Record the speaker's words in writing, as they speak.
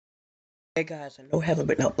Hey guys, I know I haven't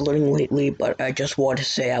been uploading lately, but I just want to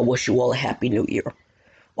say I wish you all a happy new year.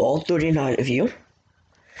 All 39 of you.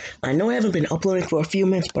 I know I haven't been uploading for a few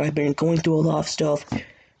months, but I've been going through a lot of stuff.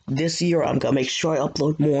 This year, I'm gonna make sure I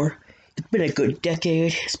upload more. It's been a good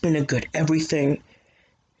decade, it's been a good everything.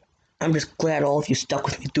 I'm just glad all of you stuck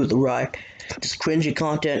with me through the ride. This cringy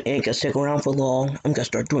content ain't gonna stick around for long. I'm gonna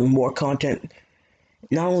start doing more content.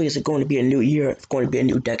 Not only is it going to be a new year, it's going to be a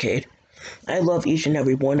new decade. I love each and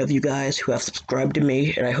every one of you guys who have subscribed to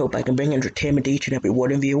me, and I hope I can bring entertainment to each and every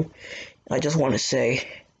one of you. I just want to say,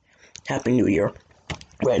 Happy New Year.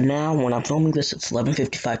 Right now, when I'm filming this, it's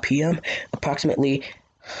 11:55 p.m., approximately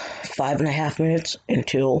 5.5 minutes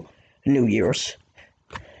until New Year's.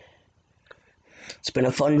 It's been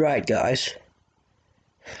a fun ride, guys.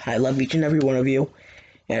 I love each and every one of you,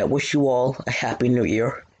 and I wish you all a Happy New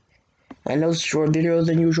Year. I know it's a shorter video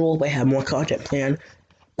than usual, but I have more content planned,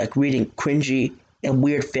 like reading cringy and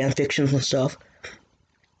weird fan fictions and stuff.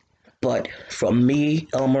 But from me,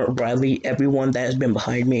 Elmer, Riley, everyone that has been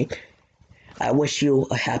behind me, I wish you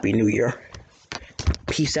a happy new year.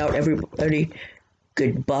 Peace out, everybody.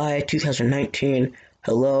 Goodbye, 2019.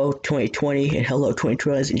 Hello, 2020, and hello,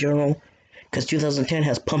 2020 in general. Because 2010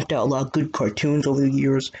 has pumped out a lot of good cartoons over the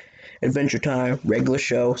years. Adventure Time, Regular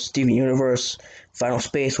Show, Steven Universe, Final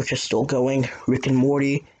Space, which is still going, Rick and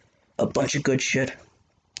Morty, a bunch of good shit.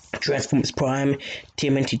 Transformers Prime,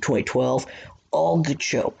 TMNT 2012, all good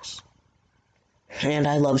shows. And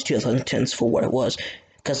I love 2010s for what it was,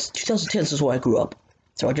 because 2010s is where I grew up.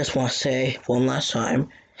 So I just want to say one last time,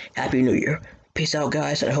 Happy New Year. Peace out,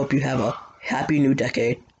 guys, and I hope you have a happy new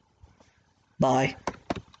decade. Bye.